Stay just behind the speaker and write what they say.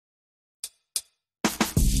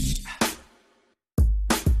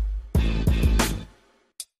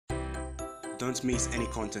Don't miss any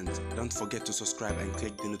content. Don't forget to subscribe and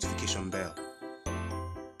click the notification bell.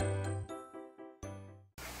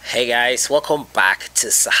 Hey guys, welcome back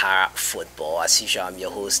to Sahara Football. As usual, I'm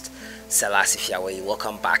your host, Selassie Fiawe.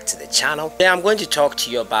 Welcome back to the channel. Today I'm going to talk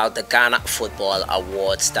to you about the Ghana Football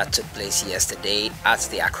Awards that took place yesterday at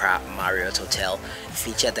the ACCRA MARRIOT Hotel.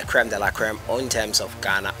 Featured the creme de la creme in terms of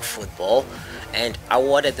Ghana football and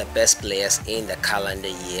awarded the best players in the calendar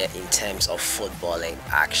year in terms of footballing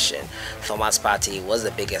action. Thomas Partey was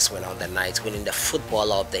the biggest winner of the night, winning the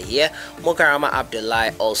Footballer of the Year. Mukarama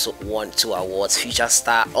ABDULAI also won 2 awards, Future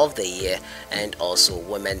Star of the Year and also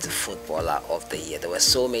Women's Footballer of the Year. There were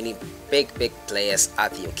so many big players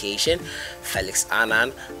at the occasion. Felix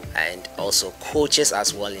Annan and also coaches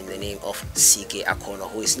as well in the name of CK Akono,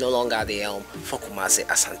 who is no longer at the helm for Kumasi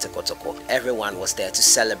Asante Kotoko. Everyone was there to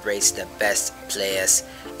celebrate the best players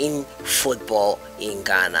in football in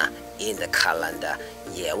Ghana in the calendar.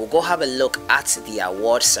 Yeah, we'll go have a look at the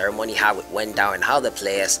award ceremony, how it went down and how the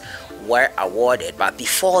players were awarded. But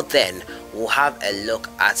before then, we'll have a look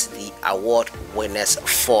at the award winners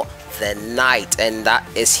for the night, and that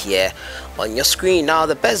is here on your screen. Now,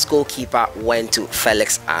 the best goalkeeper went to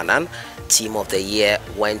Felix Annan. Team of the year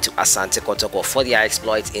went to Asante Kotoko for their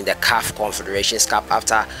exploits in the CAF Confederations Cup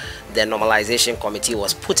after the normalization committee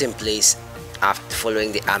was put in place after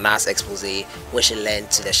following the ANAS expose, which led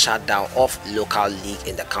to the shutdown of local league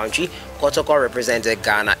in the country. Kotoko represented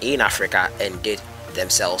Ghana in Africa and did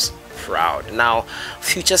themselves proud. Now,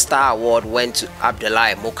 Future Star Award went to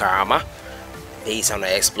ABDULAI Mukarama based on her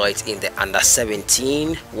exploits in the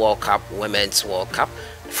Under-17 World Cup, Women's World Cup.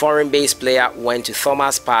 Foreign-based player went to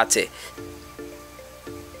Thomas Partey.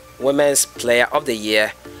 Women's Player of the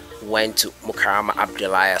Year went to Mukarama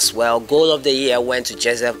ABDULAI as well. Goal of the Year went to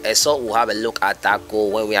ESSO. We'll have a look at that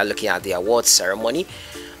goal when we are looking at the awards ceremony.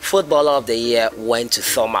 Footballer of the Year went to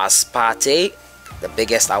Thomas Partey, the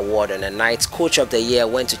biggest award on the night. Coach of the Year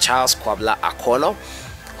went to Charles Kwabla Akono.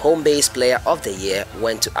 Home-based Player of the Year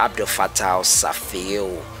went to Abdul Fattah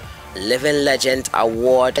Safio. Living Legend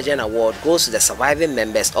Award goes to the surviving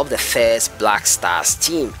members of the first Black Stars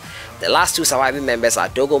team. The last 2 surviving members are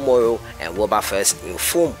Dogo Moro and Wilberforce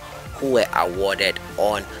Infum, who were awarded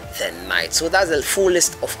on the night. So that's the full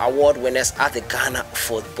list of award winners at the Ghana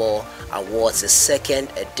Football Awards, the 2nd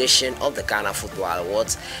edition of the Ghana Football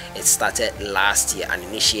Awards. It started last year, an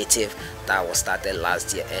initiative that was started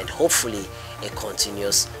last year, and hopefully it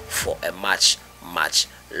continues for a much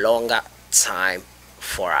longer time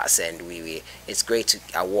for us. And it's great to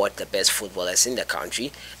award the best footballers in the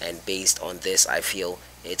country, and based on this, I feel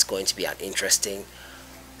it's going to be an interesting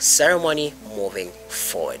ceremony moving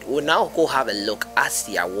forward. We'll now go have a look at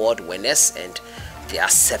the award winners and the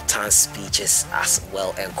acceptance speeches as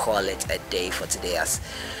well, and call it a day for today.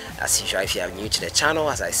 As usual, if you are new to the channel,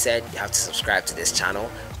 as I said, you have to subscribe to this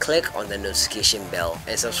channel, click on the notification bell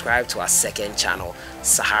and subscribe to our 2nd channel,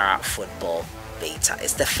 Sahara Football Beta.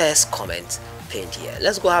 It's the first comment pinned here.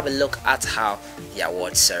 Let's go have a look at how the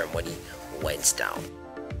award ceremony went down.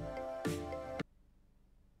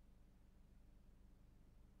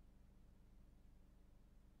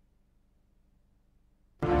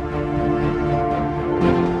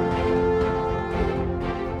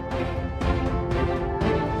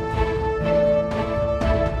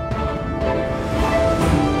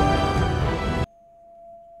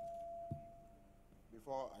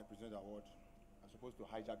 Before I present the award, I'm supposed to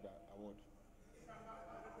hijack the award.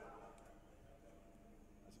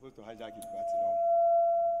 I'm supposed to hijack it, but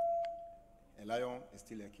a lion is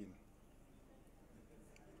still a king.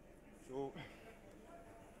 So,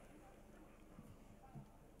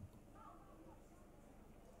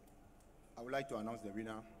 I would like to announce the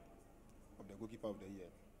winner of the Goalkeeper of the Year.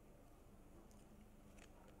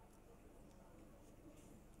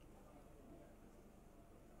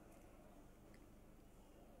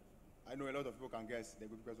 I know a lot of people can guess the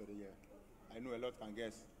Goalkeepers of the Year. I know a lot can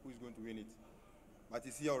guess who is going to win it. But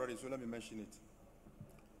it's here already, so let me mention it.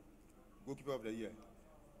 Goalkeeper of the Year,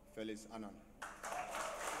 Felix Annan.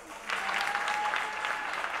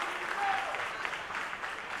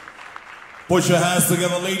 Put your hands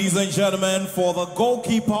together, ladies and gentlemen, for the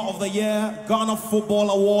Goalkeeper of the Year, Ghana Football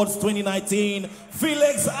Awards 2019,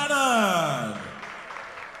 Felix Annan.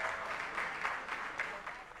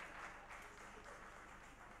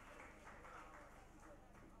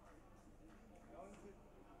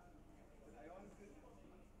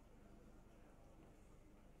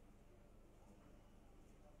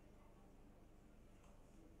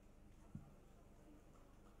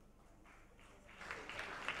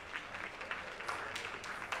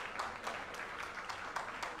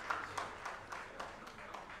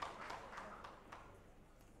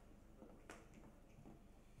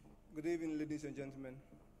 Good evening, ladies and gentlemen.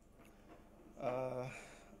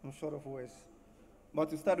 I'm short of words. But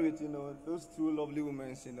to start with, those two lovely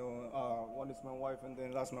women, one is my wife and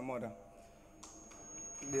then that's my mother.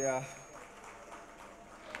 They are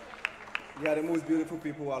the most beautiful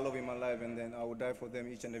people I love in my life, and then I will die for them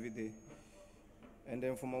each and every day. And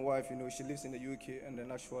then for my wife, she lives in the UK, and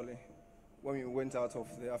then actually, when we went out of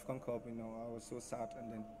the African Cup, I was so sad,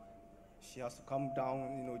 and then she has to come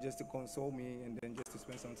down, just to console me, and then just to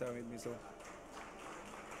spend some time with me. So,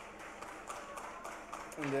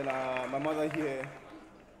 and then my mother here,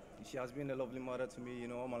 she has been a lovely mother to me,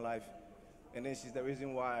 all my life, and then she's the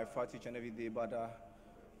reason why I fight each and every day. But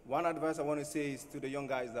one advice I want to say is to the young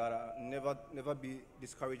guys that never be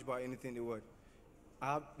discouraged by anything in the world.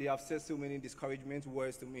 They have said so many discouragement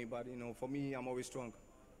words to me, but for me, I'm always strong.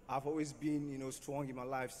 I've always been strong in my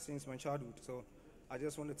life since my childhood. So I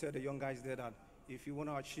just want to tell the young guys there that if you want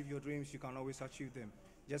to achieve your dreams, you can always achieve them.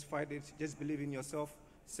 Just fight it. Just believe in yourself.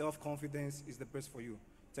 Self-confidence is the best for you.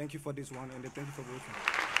 Thank you for this one, and thank you for voting.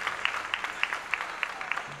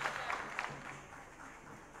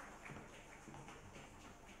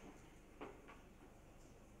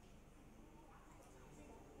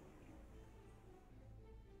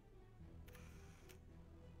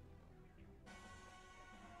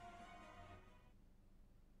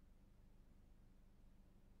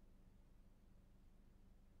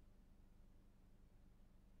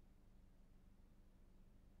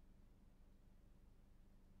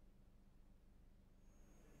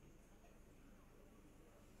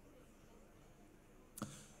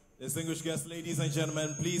 Distinguished guests, ladies and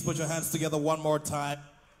gentlemen, please put your hands together one more time.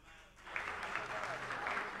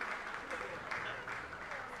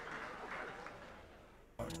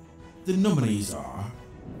 The nominees are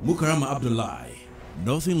Mukarama ABDULAI,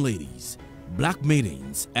 Northern Ladies, Black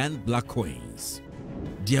Maidens and Black Queens,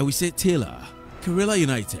 Diawise Taylor, Kerala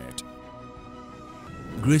United,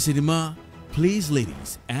 Grace Edima, Please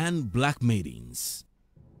Ladies and Black Maidens.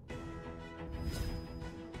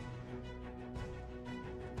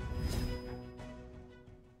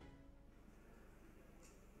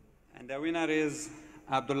 And the winner is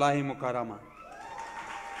ABDULAI Mukarama.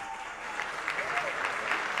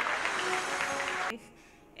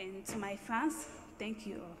 And to my fans, thank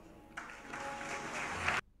you all.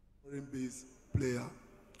 Foreign-based player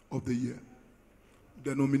of the year.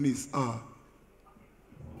 The nominees are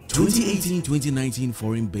 2018-2019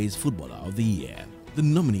 Foreign-based Footballer of the Year. The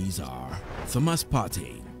nominees are Thomas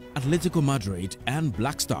Partey, Atletico Madrid and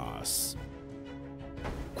Black Stars,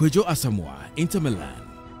 Kwejo Asamoah, Inter Milan,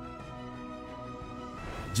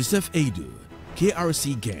 Joseph Aidu,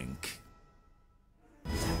 KRC Genk,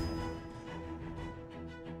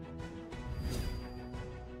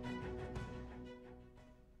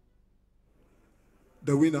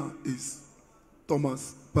 the winner is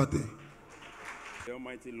Thomas Partey. The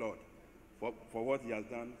Almighty Lord for what He has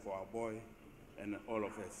done for our boy and all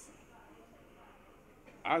of us.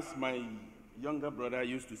 As my younger brother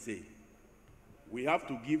used to say, we have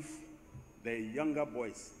to give the younger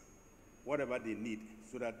boys whatever they need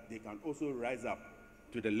so that they can also rise up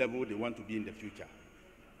to the level they want to be in the future.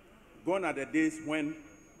 Gone are the days when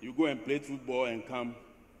you go and play football and come,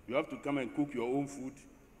 you have to come and cook your own food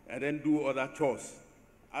and then do other chores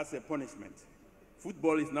as a punishment.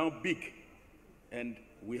 Football is now big, and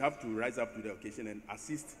we have to rise up to the occasion and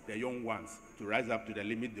assist the young ones to rise up to the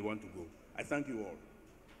limit they want to go. I thank you all.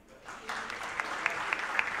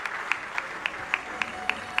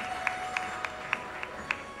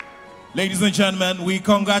 Ladies and gentlemen, we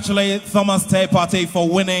congratulate Thomas Partey for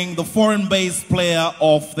winning the Foreign-Based Player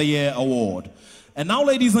of the Year award. And now,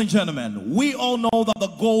 ladies and gentlemen, we all know that the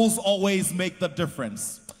goals always make the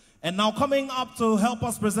difference. And now coming up to help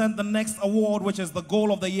us present the next award, which is the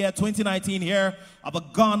Goal of the Year 2019 here at the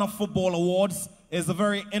Ghana Football Awards, is a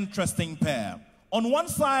very interesting pair. On one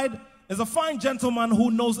side is a fine gentleman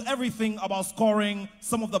who knows everything about scoring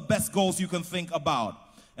some of the best goals you can think about.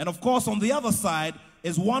 And of course, on the other side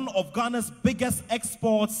is one of Ghana's biggest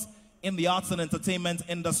exports in the arts and entertainment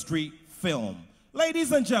industry, film.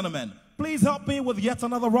 Ladies and gentlemen, please help me with yet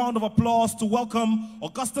another round of applause to welcome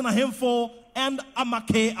Augustine Ahimfo and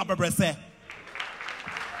Amake Ababrese.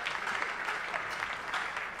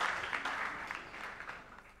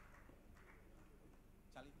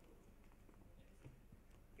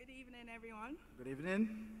 Good evening, everyone. Good evening.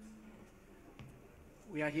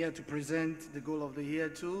 We are here to present the Goal of the Year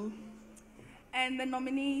too. And the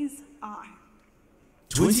nominees are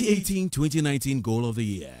 2018-2019 Goal of the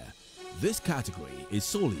Year. This category is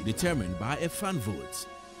solely determined by a fan vote.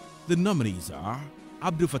 The nominees are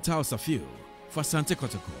Abdul Fattah Safiu for Sante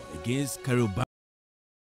Kotoko against Karuba.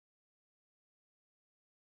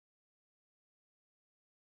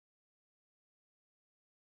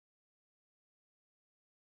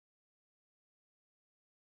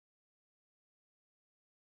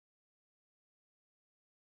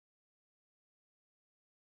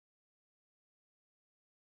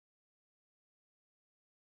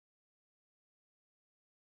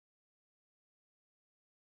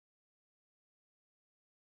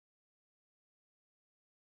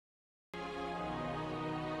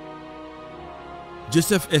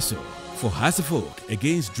 Joseph ESSO for Hasselfolk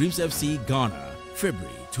against Dreams FC Ghana,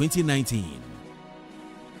 February 2019.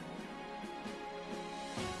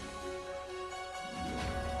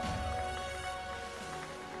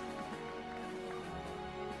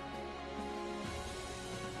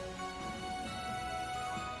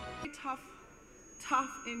 Tough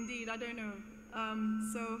indeed, I don't know.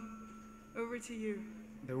 So, over to you.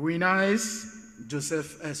 The winner is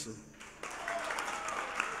Joseph ESSO.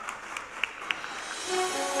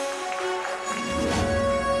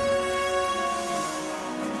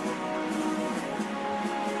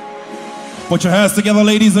 Put your hands together,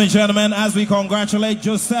 ladies and gentlemen, as we congratulate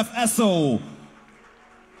Joseph ESSO,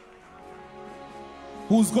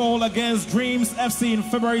 whose goal against Dreams FC in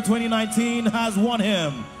February 2019 has won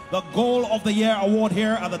him the Goal of the Year award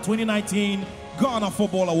here at the 2019 Ghana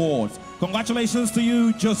Football Awards. Congratulations to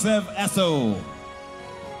you, Joseph ESSO.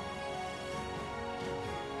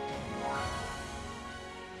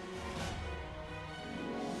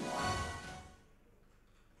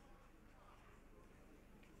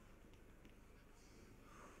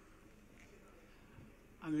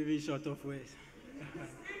 I'm even short of words.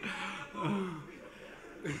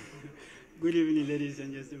 Good evening, ladies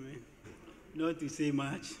and gentlemen. Not to say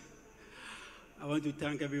much, I want to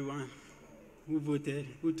thank everyone who voted,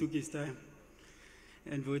 who took his time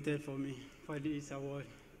and voted for me for this award.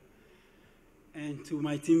 And to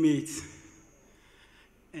my teammates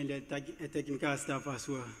and the technical staff as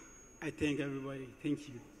well, I thank everybody. Thank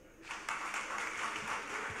you.